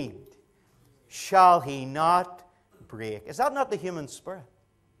reed shall he not break. Is that not the human spirit?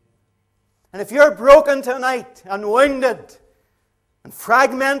 And if you're broken tonight and wounded and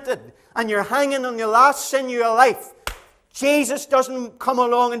fragmented and you're hanging on your last sinew of life, Jesus doesn't come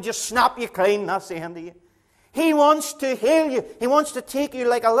along and just snap you clean. That's the end of you. He wants to heal you. He wants to take you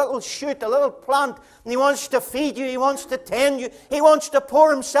like a little shoot, a little plant, and he wants to feed you. He wants to tend you. He wants to pour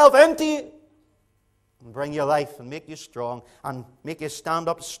himself into you and bring you life and make you strong and make you stand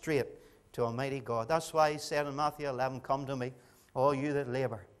up straight to Almighty God. That's why he said in Matthew 11, come to me, all you that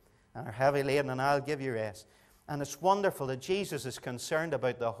labor and are heavy laden, and I'll give you rest. And it's wonderful that Jesus is concerned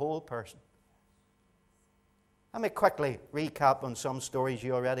about the whole person. Let me quickly recap on some stories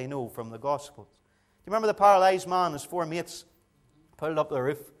you already know from the Gospels. Do you remember the paralyzed man? His four mates pulled up the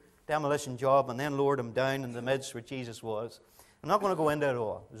roof, demolition job, and then lowered him down in the midst where Jesus was. I'm not going to go into it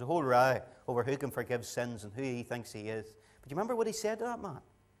all. There's a whole row over who can forgive sins and who he thinks he is. But do you remember what he said to that man?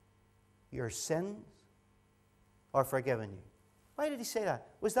 Your sins are forgiven you. Why did he say that?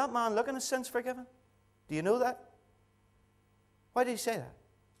 Was that man looking at sins forgiven? Do you know that? Why did he say that?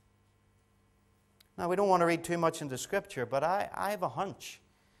 Now, we don't want to read too much into Scripture, but I have a hunch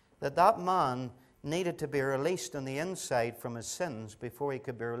that that man needed to be released on the inside from his sins before he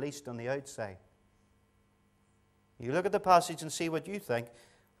could be released on the outside. You look at the passage and see what you think.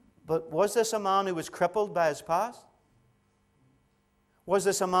 But was this a man who was crippled by his past? Was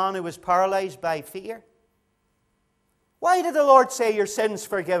this a man who was paralyzed by fear? Why did the Lord say your sins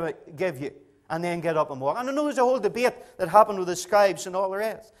give you and then get up and walk? And I know there's a whole debate that happened with the scribes and all the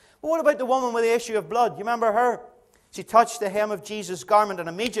rest. But what about the woman with the issue of blood? You remember her? She touched the hem of Jesus' garment and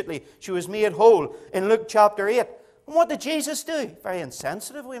immediately she was made whole in Luke chapter 8. And what did Jesus do? Very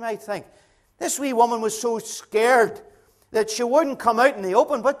insensitive, we might think. This wee woman was so scared that she wouldn't come out in the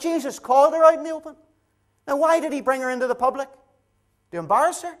open, but Jesus called her out in the open. Now, why did he bring her into the public? To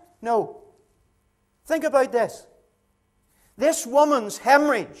embarrass her? No. Think about this. This woman's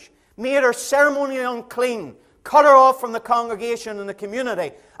hemorrhage made her ceremonially unclean, cut her off from the congregation and the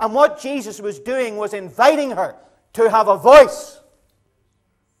community. And what Jesus was doing was inviting her to have a voice.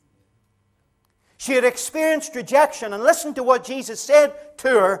 She had experienced rejection, and listen to what Jesus said to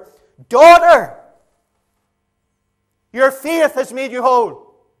her. Daughter, your faith has made you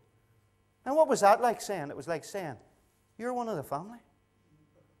whole. Now what was that like saying? It was like saying, you're one of the family.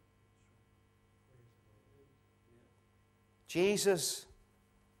 Jesus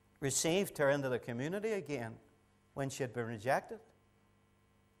received her into the community again when she had been rejected.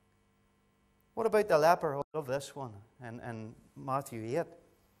 What about the leper? I love this one in Matthew 8.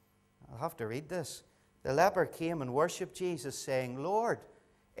 I'll have to read this. The leper came and worshipped Jesus, saying, Lord,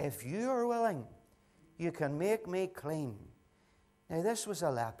 if you are willing, you can make me clean. Now this was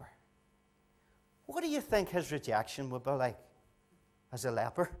a leper. What do you think his rejection would be like as a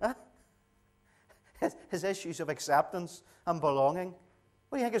leper? Huh? His issues of acceptance and belonging.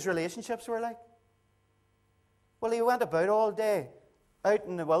 What do you think his relationships were like? Well, he went about all day, out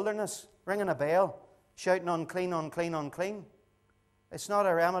in the wilderness, ringing a bell, shouting unclean, unclean, unclean. It's not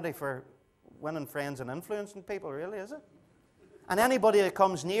a remedy for winning friends and influencing people, really, is it? And anybody that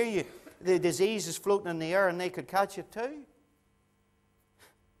comes near you, the disease is floating in the air and they could catch it too.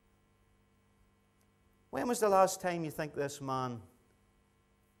 When was the last time you think this man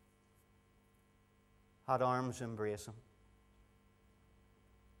had arms embrace him?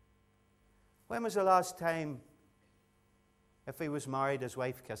 When was the last time, if he was married, his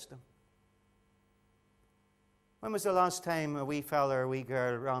wife kissed him? When was the last time a wee fella or a wee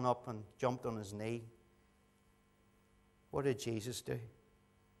girl ran up and jumped on his knee? What did Jesus do?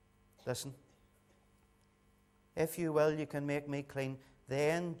 Listen. If you will, you can make me clean.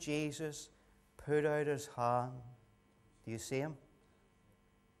 Then Jesus put out his hand. Do you see him?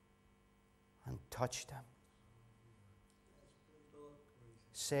 And touched him,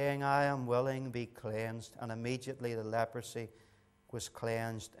 saying, I am willing, be cleansed. And immediately the leprosy was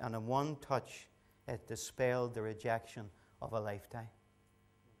cleansed. And in one touch, it dispelled the rejection of a lifetime.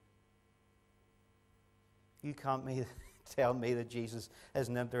 You can't tell me that Jesus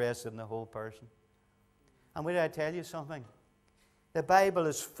isn't interested in the whole person. And wait, I tell you something. The Bible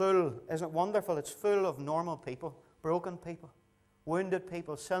is full, isn't it wonderful? It's full of normal people, broken people, wounded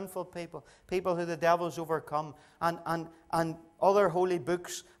people, sinful people, people who the devil's overcome. And other holy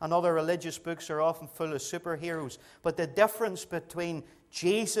books and other religious books are often full of superheroes. But the difference between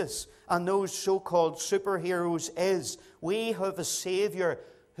Jesus and those so-called superheroes is we have a Savior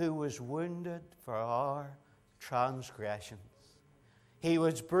who was wounded for our transgressions. He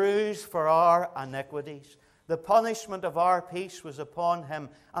was bruised for our iniquities. The punishment of our peace was upon him,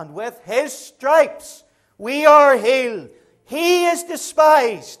 and with his stripes we are healed. He is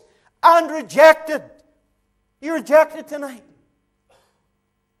despised and rejected. You're rejected tonight.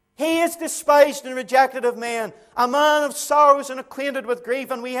 He is despised and rejected of men, a man of sorrows and acquainted with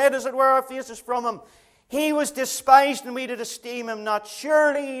grief, and we hid, as it were, our faces from him. He was despised, and we did esteem him not.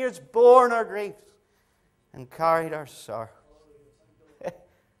 Surely he has borne our griefs and carried our sorrows.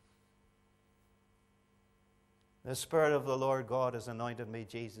 The Spirit of the Lord God has anointed me,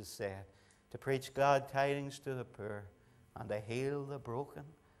 Jesus said, to preach glad tidings to the poor and to heal the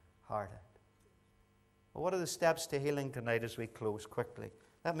broken-hearted. Well, what are the steps to healing tonight as we close quickly?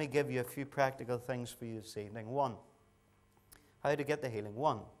 Let me give you a few practical things for you this evening. One, how to get the healing.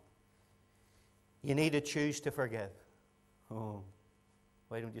 One, you need to choose to forgive. Oh,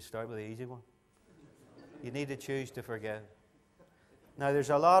 why don't you start with the easy one? You need to choose to forgive. Now, there's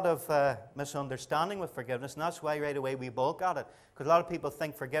a lot of misunderstanding with forgiveness, and that's why right away we balk at it. Because a lot of people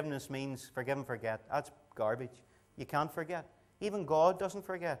think forgiveness means forgive and forget. That's garbage. You can't forget. Even God doesn't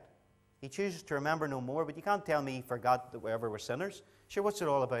forget. He chooses to remember no more, but you can't tell me he forgot that we ever were sinners. Sure, what's it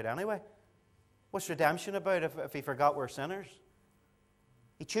all about anyway? What's redemption about if he forgot we're sinners?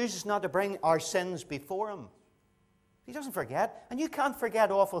 He chooses not to bring our sins before him. He doesn't forget. And you can't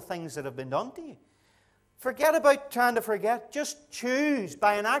forget awful things that have been done to you. Forget about trying to forget. Just choose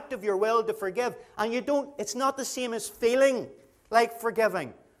by an act of your will to forgive. And it's not the same as feeling like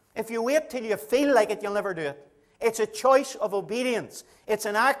forgiving. If you wait till you feel like it, you'll never do it. It's a choice of obedience. It's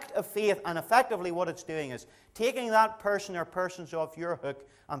an act of faith. And effectively what it's doing is taking that person or persons off your hook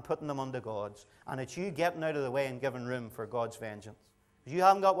and putting them under God's. And it's you getting out of the way and giving room for God's vengeance. You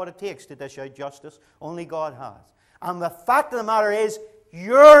haven't got what it takes to dish out justice. Only God has. And the fact of the matter is,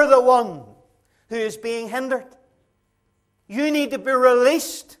 you're the one who is being hindered. You need to be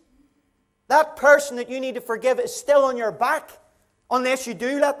released. That person that you need to forgive is still on your back unless you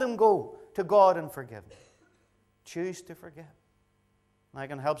do let them go to God and forgive them. Choose to forgive. I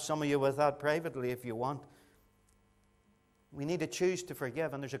can help some of you with that privately if you want. We need to choose to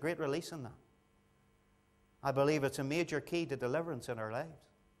forgive, and there's a great release in that. I believe it's a major key to deliverance in our lives.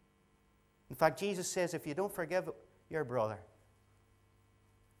 In fact, Jesus says if you don't forgive your brother,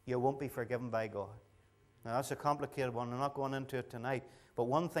 you won't be forgiven by God. Now, that's a complicated one. I'm not going into it tonight. But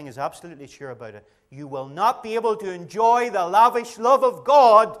one thing is absolutely sure about it. You will not be able to enjoy the lavish love of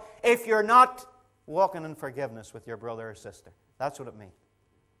God if you're not walking in forgiveness with your brother or sister. That's what it means.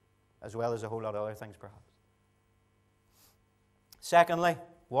 As well as a whole lot of other things, perhaps. Secondly,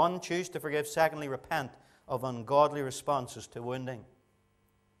 one, choose to forgive. Secondly, repent of ungodly responses to wounding.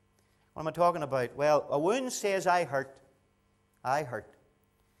 What am I talking about? Well, a wound says, I hurt. I hurt.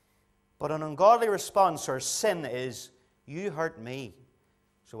 But an ungodly response or sin is, you hurt me,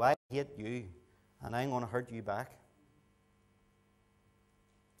 so I hate you, and I'm going to hurt you back.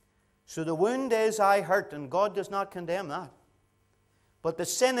 So the wound is, I hurt, and God does not condemn that. But the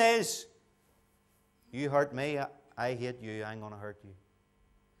sin is, you hurt me, I hate you, I'm going to hurt you.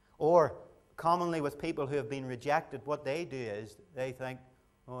 Or, commonly with people who have been rejected, what they do is, they think,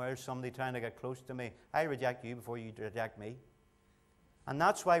 oh, there's somebody trying to get close to me. I reject you before you reject me. And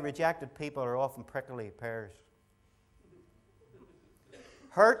that's why rejected people are often prickly pears.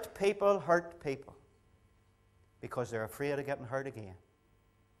 Hurt people because they're afraid of getting hurt again.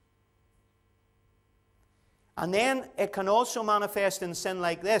 And then it can also manifest in sin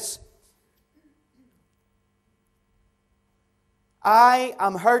like this. I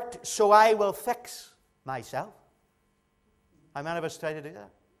am hurt, so I will fix myself. How many of us try to do that?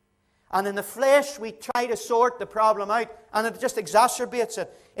 And in the flesh, we try to sort the problem out, and it just exacerbates it.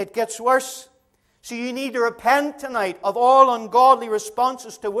 It gets worse. So you need to repent tonight of all ungodly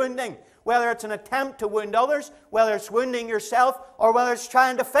responses to wounding, whether it's an attempt to wound others, whether it's wounding yourself, or whether it's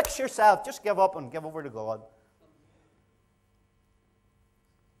trying to fix yourself. Just give up and give over to God.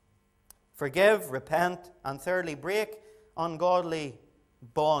 Forgive, repent, and thirdly, break ungodly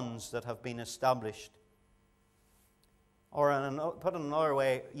bonds that have been established. Or put it another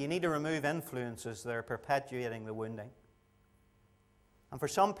way, you need to remove influences that are perpetuating the wounding. And for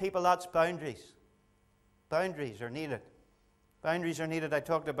some people, that's boundaries. Boundaries are needed. Boundaries are needed, I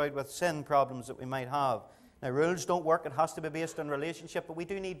talked about with sin problems that we might have. Now, rules don't work. It has to be based on relationship, but we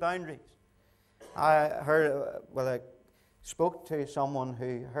do need boundaries. I spoke to someone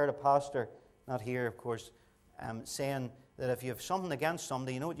who heard a pastor, not here, of course, saying that if you have something against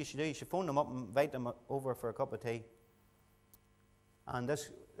somebody, you know what you should do? You should phone them up and invite them over for a cup of tea. And this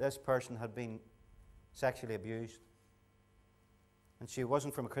person had been sexually abused. And she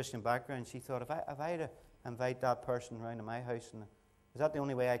wasn't from a Christian background. She thought, if I to invite that person around to my house, and is that the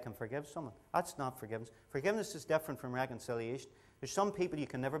only way I can forgive someone? That's not forgiveness. Forgiveness is different from reconciliation. There's some people you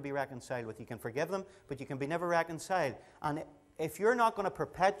can never be reconciled with. You can forgive them, but you can be never reconciled. And if you're not going to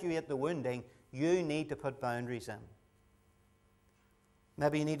perpetuate the wounding, you need to put boundaries in.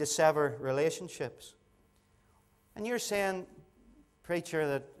 Maybe you need to sever relationships. And you're saying, preacher,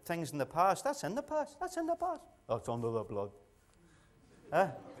 that things in the past, that's in the past. That's in the past. That's under the blood.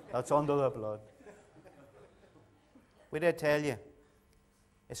 That's under the blood. We did tell you,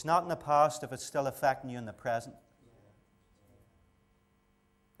 it's not in the past if it's still affecting you in the present.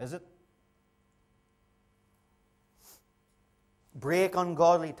 Is it? Break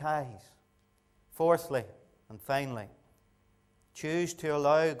ungodly ties. Fourthly and finally, choose to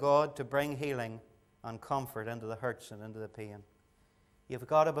allow God to bring healing and comfort into the hurts and into the pain. You've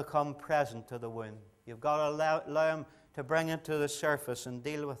got to become present to the wound. You've got to allow Him to bring it to the surface and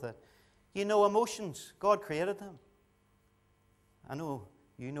deal with it. You know emotions. God created them. I know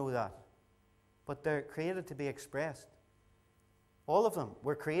you know that. But they're created to be expressed. All of them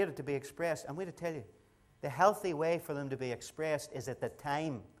were created to be expressed. I'm going to tell you, the healthy way for them to be expressed is at the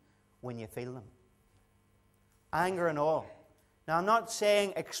time when you feel them. Anger and all. Now, I'm not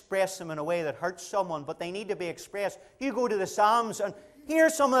saying express them in a way that hurts someone, but they need to be expressed. You go to the Psalms and hear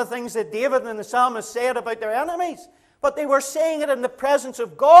some of the things that David and the psalmist said about their enemies. But they were saying it in the presence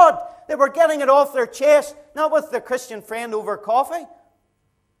of God. They were getting it off their chest, not with their Christian friend over coffee.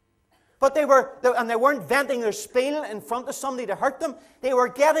 But they weren't venting their spiel in front of somebody to hurt them. They were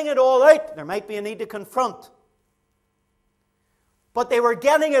getting it all out. There might be a need to confront. But they were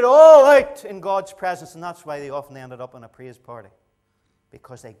getting it all out in God's presence, and that's why they often ended up in a praise party.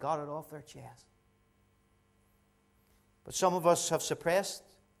 Because they got it off their chest. But some of us have suppressed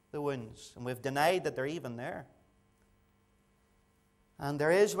the wounds, and we've denied that they're even there. And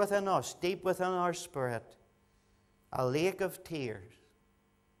there is within us, deep within our spirit, a lake of tears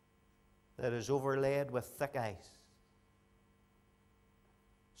that is overlaid with thick ice.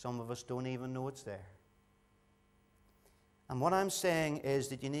 Some of us don't even know it's there. And what I'm saying is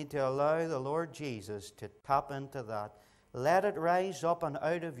that you need to allow the Lord Jesus to tap into that. Let it rise up and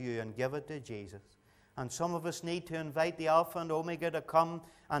out of you and give it to Jesus. And some of us need to invite the Alpha and Omega to come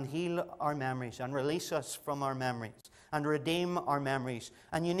and heal our memories and release us from our memories and redeem our memories.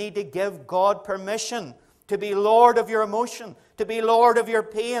 And you need to give God permission to be Lord of your emotion, to be Lord of your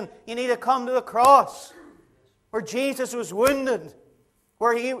pain. You need to come to the cross where Jesus was wounded,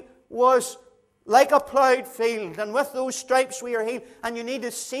 where He was like a plowed field, and with those stripes we are healed. And you need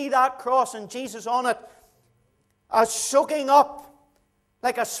to see that cross and Jesus on it as soaking up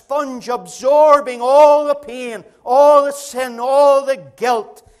like a sponge, absorbing all the pain, all the sin, all the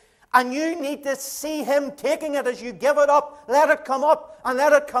guilt. And you need to see Him taking it as you give it up. Let it come up and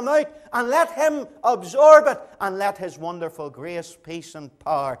let it come out, and let Him absorb it, and let His wonderful grace, peace and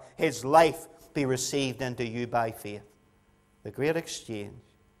power, His life, be received into you by faith. The great exchange.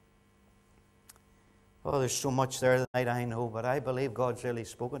 Oh, there's so much there tonight, I know, but I believe God's really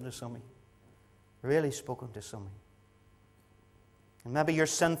spoken to somebody. Really spoken to somebody. And maybe your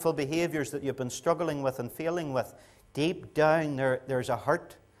sinful behaviors that you've been struggling with and failing with, deep down there's a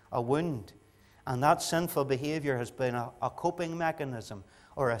hurt, a wound. And that sinful behavior has been a coping mechanism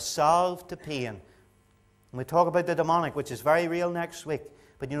or a salve to pain. And we talk about the demonic, which is very real next week.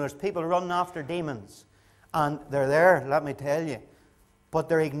 But you know, there's people running after demons. And they're there, let me tell you. But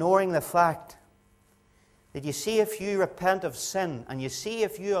they're ignoring the fact that you see, if you repent of sin and you see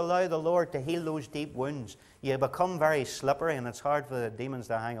if you allow the Lord to heal those deep wounds, you become very slippery and it's hard for the demons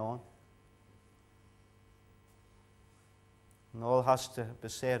to hang on. And all has to be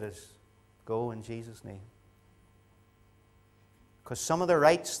said is, go in Jesus' name. Because some of the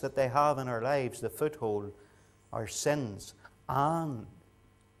rights that they have in our lives, the foothold, are sins and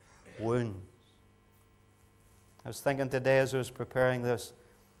wounds. I was thinking today as I was preparing this,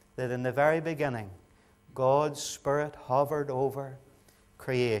 that in the very beginning, God's Spirit hovered over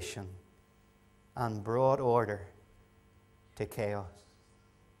creation and brought order to chaos.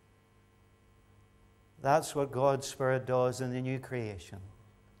 That's what God's Spirit does in the new creation.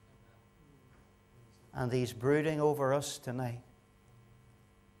 And He's brooding over us tonight.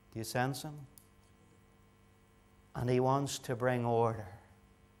 Do you sense Him? And He wants to bring order.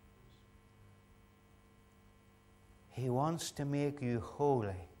 He wants to make you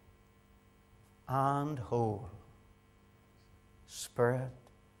holy and whole, spirit,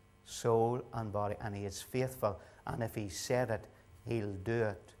 soul, and body. And He is faithful. And if He said it, He'll do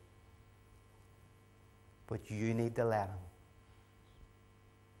it. But you need to let Him.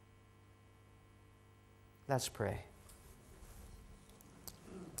 Let's pray.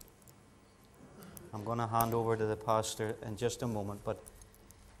 I'm going to hand over to the pastor in just a moment, but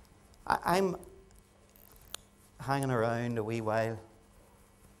I'm hanging around a wee while.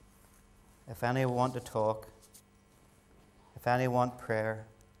 If any want to talk, if any want prayer.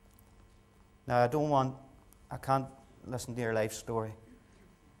 Now, I can't listen to your life story.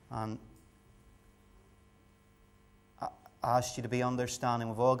 And I ask you to be understanding.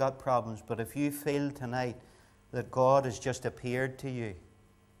 We've all got problems, but if you feel tonight that God has just appeared to you,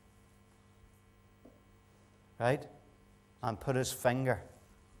 right, and put His finger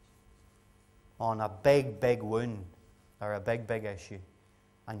on a big, big wound or a big, big issue,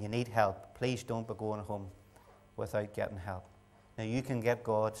 and you need help, please don't be going home without getting help. Now, you can get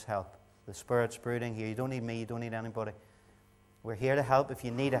God's help. The Spirit's brooding here. You don't need me. You don't need anybody. We're here to help if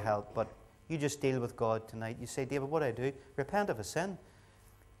you need a help, but you just deal with God tonight. You say, David, what do I do? Repent of a sin.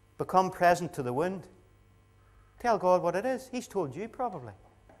 Become present to the wound. Tell God what it is. He's told you probably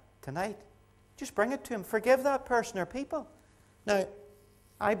tonight. Just bring it to Him. Forgive that person or people. Now,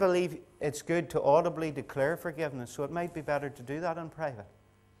 I believe it's good to audibly declare forgiveness, so it might be better to do that in private.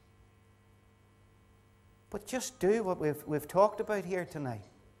 But just do what we've talked about here tonight.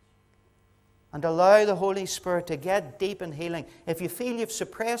 And allow the Holy Spirit to get deep in healing. If you feel you've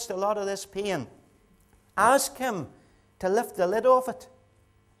suppressed a lot of this pain, ask Him to lift the lid off it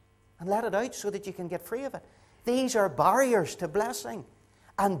and let it out so that you can get free of it. These are barriers to blessing.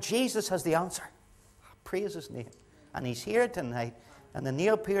 And Jesus has the answer. Praise His name. And He's here tonight. And the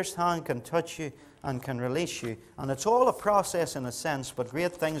nail-pierced hand can touch you and can release you. And it's all a process in a sense, but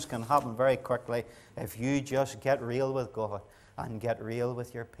great things can happen very quickly if you just get real with God and get real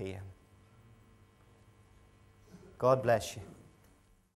with your pain. God bless you.